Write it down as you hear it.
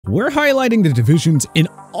we're highlighting the divisions in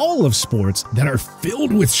all of sports that are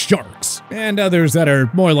filled with sharks, and others that are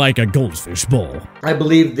more like a goldfish bowl. I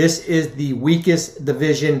believe this is the weakest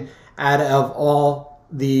division out of all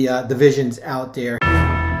the divisions out there.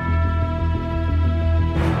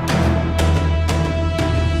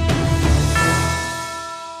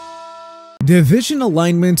 Division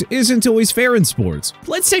alignment isn't always fair in sports.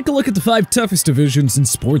 Let's take a look at the 5 toughest divisions in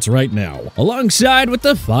sports right now, alongside with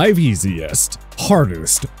the 5 easiest.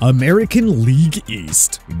 Hardest, American League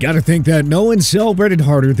East. You gotta think that no one celebrated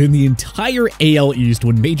harder than the entire AL East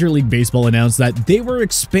when Major League Baseball announced that they were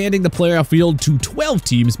expanding the playoff field to 12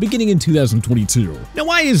 teams beginning in 2022. Now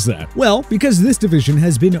why is that? Well, because this division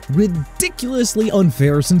has been ridiculously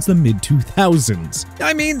unfair since the mid-2000s.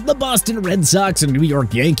 I mean, the Boston Red Sox and New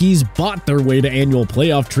York Yankees bought their way to annual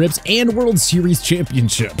playoff trips and World Series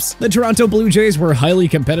championships. The Toronto Blue Jays were highly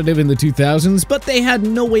competitive in the 2000s, but they had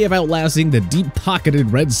no way of outlasting the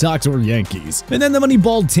deep-pocketed Red Sox or Yankees. And then the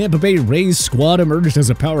moneyballed Tampa Bay Rays squad emerged as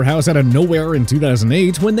a powerhouse out of nowhere in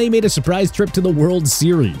 2008 when they made a surprise trip to the World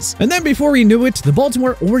Series. And then before we knew it, the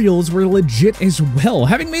Baltimore Orioles were legit as well,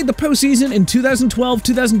 having made the postseason in 2012,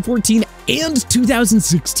 2014, and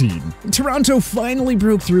 2016. Toronto finally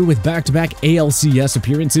broke through with back-to-back ALCS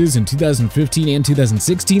appearances in 2015 and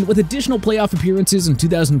 2016, with additional playoff appearances in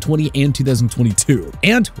 2020 and 2022.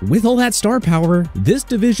 And with all that star power, this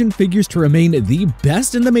division figures to remain the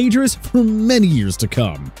best in the majors for many years to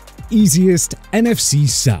come. Easiest, NFC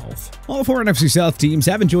South. All 4 NFC South teams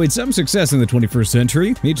have enjoyed some success in the 21st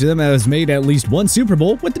century. Each of them has made at least one Super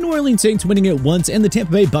Bowl, with the New Orleans Saints winning it once and the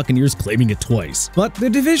Tampa Bay Buccaneers claiming it twice. But the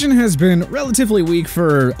division has been relatively weak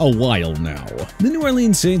for a while now. The New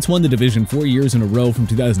Orleans Saints won the division 4 years in a row from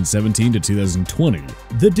 2017 to 2020.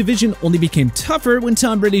 The division only became tougher when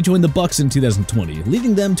Tom Brady joined the Bucs in 2020,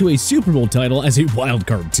 leading them to a Super Bowl title as a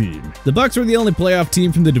wildcard team. The Bucs were the only playoff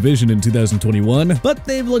team from the division in 2021, but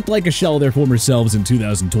they've looked like a shell of their former selves in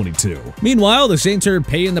 2022. Meanwhile, the Saints are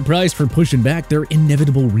paying the price for pushing back their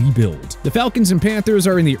inevitable rebuild. The Falcons and Panthers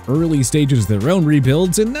are in the early stages of their own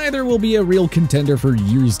rebuilds, and neither will be a real contender for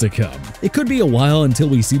years to come. It could be a while until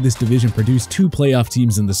we see this division produce 2 playoff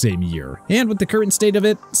teams in the same year. And with the current state of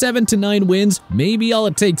it, 7 to 9 wins may be all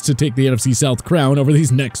it takes to take the NFC South crown over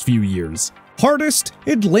these next few years. Hardest,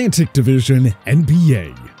 Atlantic Division,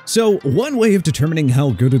 NBA. So one way of determining how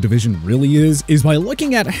good a division really is by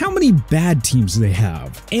looking at how many bad teams they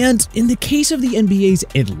have. And in the case of the NBA's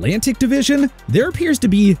Atlantic Division, there appears to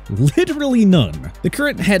be literally none. The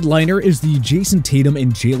current headliner is the Jason Tatum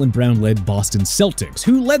and Jaylen Brown-led Boston Celtics,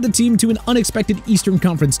 who led the team to an unexpected Eastern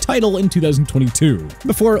Conference title in 2022,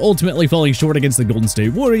 before ultimately falling short against the Golden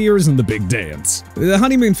State Warriors in the big dance. The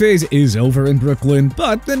honeymoon phase is over in Brooklyn,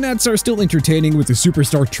 but the Nets are still entertaining with the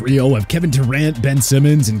superstar trio of Kevin Durant, Ben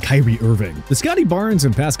Simmons, and Kyrie Irving. The Scotty Barnes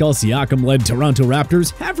and Pascal Siakam-led Toronto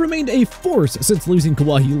Raptors have remained a force since losing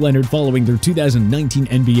Kawhi Leonard following their 2019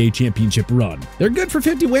 NBA championship run. They're good for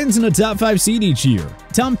 50 wins and a top 5 seed each year.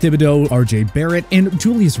 Tom Thibodeau, RJ Barrett, and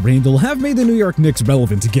Julius Randle have made the New York Knicks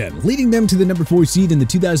relevant again, leading them to the number 4 seed in the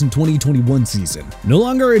 2020-21 season. No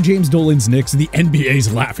longer are James Dolan's Knicks the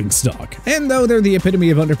NBA's laughingstock. And though they're the epitome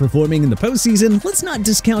of underperforming in the postseason, let's not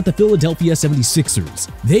discount the Philadelphia 76ers.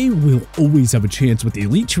 They will always have a chance with the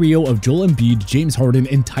elite trio of Joel Embiid, James Harden,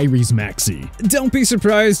 and Tyrese Maxey. Don't be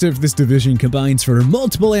surprised if this division combines for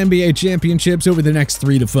multiple NBA championships over the next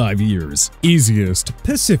 3 to 5 years. Easiest,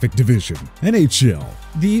 Pacific Division, NHL.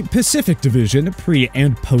 The Pacific Division, pre-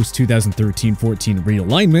 and post-2013-14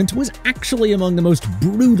 realignment, was actually among the most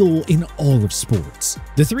brutal in all of sports.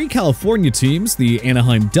 The 3 California teams, the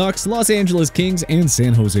Anaheim Ducks, Los Angeles Kings, and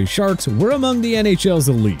San Jose Sharks, were among the NHL's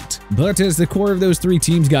elite. But as the core of those 3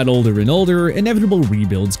 teams got older and older, inevitable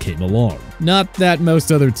rebuilds came along. Not that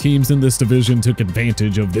most other teams in this division took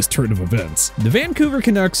advantage of this turn of events. The Vancouver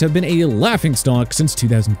Canucks have been a laughingstock since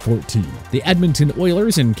 2014. The Edmonton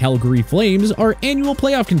Oilers and Calgary Flames are annual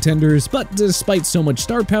playoff contenders, but despite so much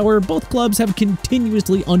star power, both clubs have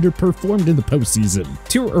continuously underperformed in the postseason.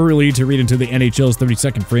 Too early to read into the NHL's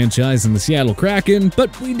 32nd franchise in the Seattle Kraken,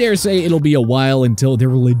 but we dare say it'll be a while until they're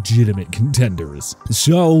legitimate contenders.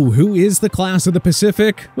 So, who is the class of the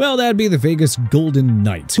Pacific? Well, that'd be the Vegas Golden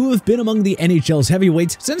Knights, who have been among the NHL's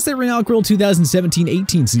heavyweights since their inaugural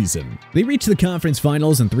 2017-18 season. They reached the conference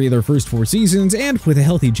finals in 3 of their first 4 seasons, and with a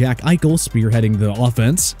healthy Jack Eichel spearheading the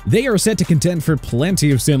offense, they are set to contend for plenty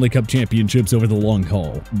of Stanley Cup championships over the long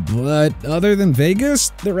haul. But other than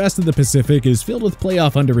Vegas, the rest of the Pacific is filled with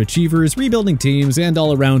playoff underachievers, rebuilding teams, and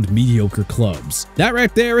all-around mediocre clubs. That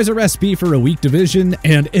right there is a recipe for a weak division,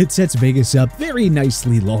 and it sets Vegas up very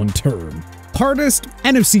nicely long-term. Hardest,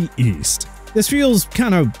 NFC East. This feels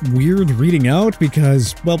kind of weird reading out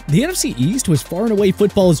because, well, the NFC East was far and away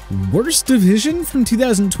football's worst division from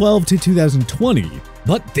 2012 to 2020.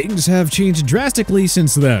 But things have changed drastically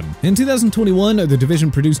since then. In 2021, the division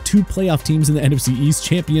produced 2 playoff teams in the NFC East,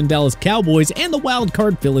 champion Dallas Cowboys and the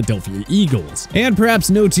wild-card Philadelphia Eagles. And perhaps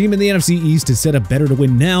no team in the NFC East is set up better to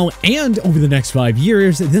win now and over the next 5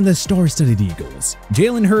 years than the star-studded Eagles.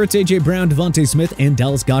 Jalen Hurts, A.J. Brown, Devontae Smith, and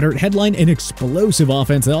Dallas Goedert headline an explosive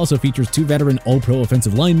offense that also features 2 veteran All-Pro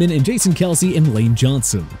offensive linemen in Jason Kelce and Lane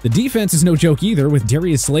Johnson. The defense is no joke either, with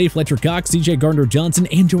Darius Slay, Fletcher Cox, C.J. Gardner-Johnson,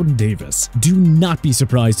 and Jordan Davis. Do not be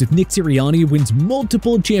surprised if Nick Sirianni wins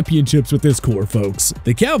multiple championships with this core, folks.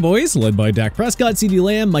 The Cowboys, led by Dak Prescott, CeeDee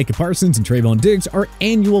Lamb, Micah Parsons, and Trayvon Diggs, are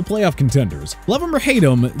annual playoff contenders. Love them or hate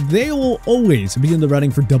them, they will always be in the running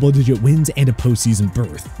for double-digit wins and a postseason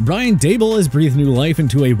berth. Brian Daboll has breathed new life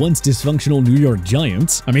into a once dysfunctional New York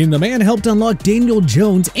Giants. I mean, the man helped unlock Daniel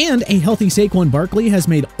Jones, and a healthy Saquon Barkley has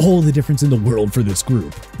made all the difference in the world for this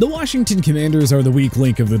group. The Washington Commanders are the weak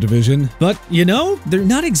link of the division, but, you know, they're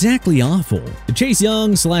not exactly awful. The Chase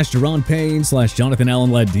Young / Jerron Payne / Jonathan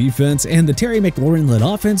Allen-led defense and the Terry McLaurin-led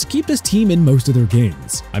offense keep this team in most of their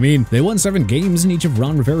games. I mean, they won 7 games in each of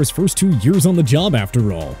Ron Rivera's first 2 years on the job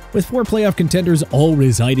after all. With 4 playoff contenders all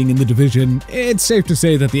residing in the division, it's safe to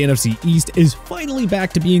say that the NFC East is finally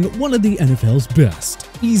back to being one of the NFL's best.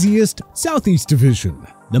 Easiest Southeast Division.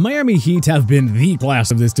 The Miami Heat have been the class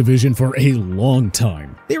of this division for a long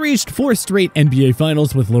time. They reached 4 straight NBA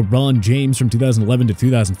Finals with LeBron James from 2011 to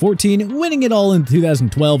 2014, winning it all in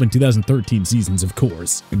 2012 and 2013 seasons, of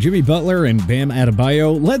course. Jimmy Butler and Bam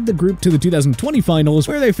Adebayo led the group to the 2020 Finals,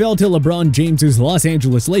 where they fell to LeBron James's Los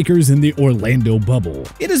Angeles Lakers in the Orlando bubble.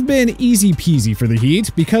 It has been easy peasy for the Heat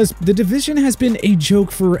because the division has been a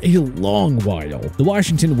joke for a long while. The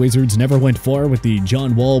Washington Wizards never went far with the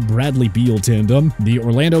John Wall-Bradley Beal tandem. The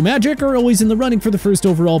Orlando Magic are always in the running for the first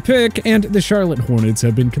overall pick, and the Charlotte Hornets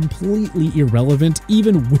have been completely irrelevant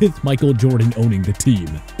even with Michael Jordan owning the team.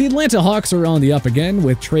 The Atlanta Hawks are on the up again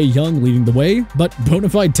with Trae Young leading the way, but bona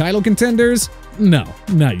fide title contenders? No,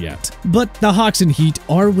 not yet. But the Hawks and Heat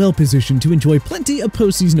are well positioned to enjoy plenty of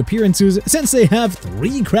postseason appearances since they have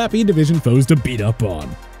 3 crappy division foes to beat up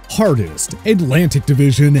on. Hardest Atlantic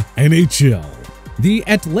Division, NHL. The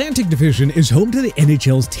Atlantic Division is home to the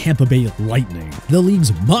NHL's Tampa Bay Lightning, the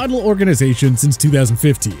league's model organization since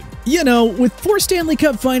 2015. You know, with 4 Stanley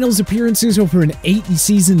Cup Finals appearances over an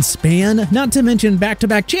 8-season span, not to mention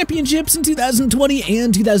back-to-back championships in 2020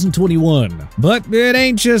 and 2021. But it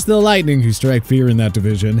ain't just the Lightning who strike fear in that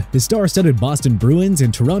division. The star-studded Boston Bruins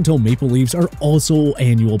and Toronto Maple Leafs are also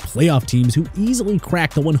annual playoff teams who easily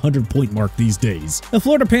crack the 100-point mark these days. The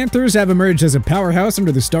Florida Panthers have emerged as a powerhouse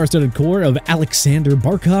under the star-studded core of Alexander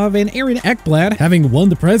Barkov and Aaron Ekblad, having won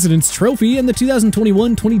the President's Trophy in the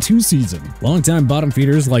 2021-22 season. Longtime bottom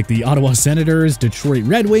feeders like the Ottawa Senators, Detroit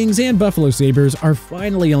Red Wings, and Buffalo Sabres are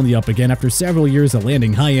finally on the up again after several years of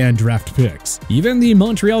landing high-end draft picks. Even the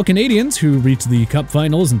Montreal Canadiens, who reached the Cup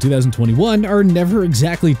Finals in 2021, are never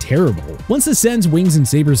exactly terrible. Once the Sens, Wings, and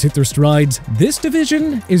Sabres hit their strides, this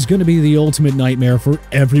division is going to be the ultimate nightmare for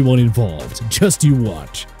everyone involved. Just you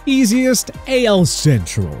watch. Easiest AL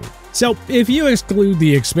Central. So, if you exclude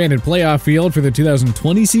the expanded playoff field for the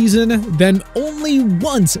 2020 season, then only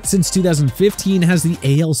once since 2015 has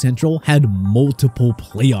the AL Central had multiple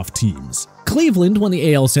playoff teams. Cleveland won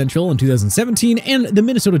the AL Central in 2017, and the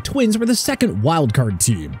Minnesota Twins were the second wildcard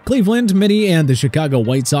team. Cleveland, Minnie, and the Chicago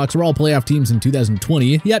White Sox were all playoff teams in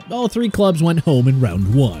 2020, yet all 3 clubs went home in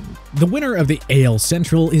round 1. The winner of the AL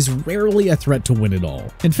Central is rarely a threat to win it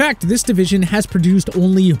all. In fact, this division has produced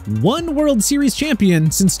only 1 World Series champion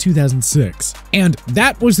since 2006, and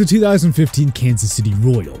that was the 2015 Kansas City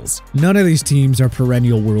Royals. None of these teams are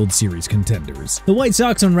perennial World Series contenders. The White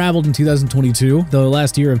Sox unraveled in 2022, the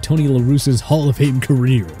last year of Tony La Russa's Hall of Fame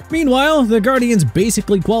career. Meanwhile, the Guardians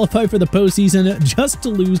basically qualify for the postseason just to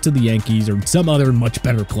lose to the Yankees or some other much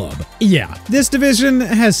better club. Yeah, this division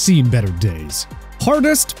has seen better days.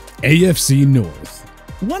 Hardest AFC North.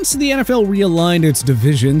 Once the NFL realigned its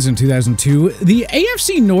divisions in 2002, the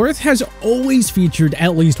AFC North has always featured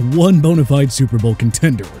at least 1 bona fide Super Bowl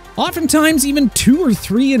contender. Oftentimes even 2 or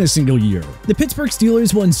 3 in a single year. The Pittsburgh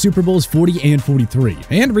Steelers won Super Bowls 40 and 43,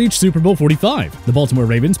 and reached Super Bowl 45. The Baltimore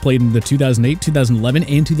Ravens played in the 2008, 2011,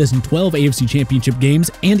 and 2012 AFC Championship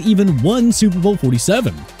games, and even won Super Bowl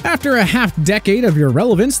 47. After a half-decade of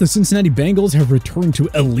irrelevance, the Cincinnati Bengals have returned to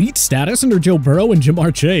elite status under Joe Burrow and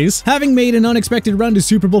Jamar Chase, having made an unexpected run to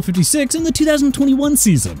Super Bowl 56 in the 2021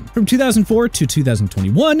 season. From 2004 to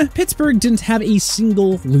 2021, Pittsburgh didn't have a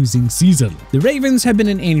single losing season. The Ravens have been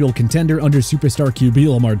an annual contender under superstar QB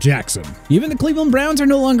Lamar Jackson. Even the Cleveland Browns are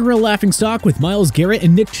no longer a laughingstock, with Myles Garrett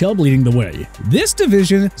and Nick Chubb leading the way. This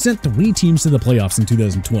division sent 3 teams to the playoffs in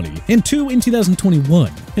 2020 and 2 in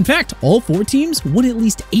 2021. In fact, all 4 teams won at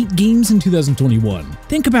least 8 games in 2021.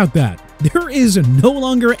 Think about that. There is no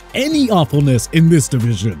longer any awfulness in this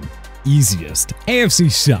division. Easiest.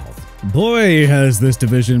 AFC South. Boy, has this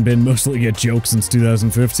division been mostly a joke since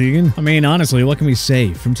 2015. I mean, honestly, what can we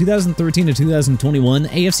say? From 2013 to 2021,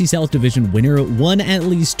 AFC South division winner won at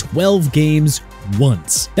least 12 games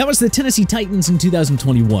once. That was the Tennessee Titans in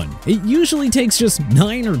 2021. It usually takes just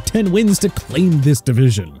 9 or 10 wins to claim this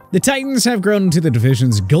division. The Titans have grown into the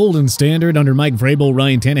division's golden standard under Mike Vrabel,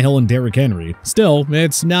 Ryan Tannehill, and Derrick Henry. Still,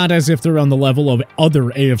 it's not as if they're on the level of other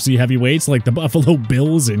AFC heavyweights like the Buffalo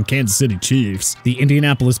Bills and Kansas City Chiefs. The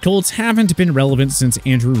Indianapolis Colts haven't been relevant since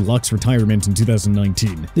Andrew Luck's retirement in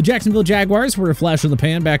 2019. The Jacksonville Jaguars were a flash in the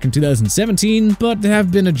pan back in 2017, but have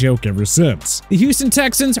been a joke ever since. The Houston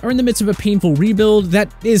Texans are in the midst of a painful rebuild that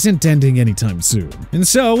isn't ending anytime soon. And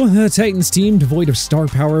so, the Titans team, devoid of star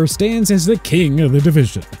power, stands as the king of the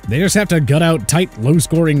division. They just have to gut out tight,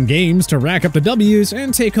 low-scoring games to rack up the W's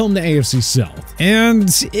and take home the AFC South. And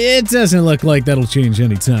it doesn't look like that'll change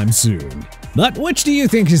anytime soon. But which do you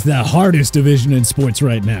think is the hardest division in sports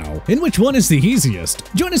right now? And which one is the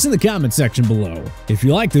easiest? Join us in the comment section below. If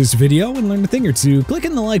you like this video and learned a thing or two,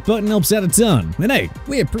 clicking the like button helps out a ton. And hey,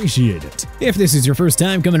 we appreciate it. If this is your first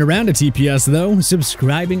time coming around to TPS though,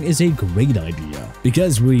 subscribing is a great idea,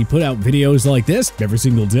 because we put out videos like this every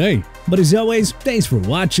single day. But as always, thanks for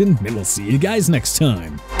watching, and we'll see you guys next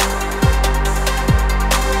time.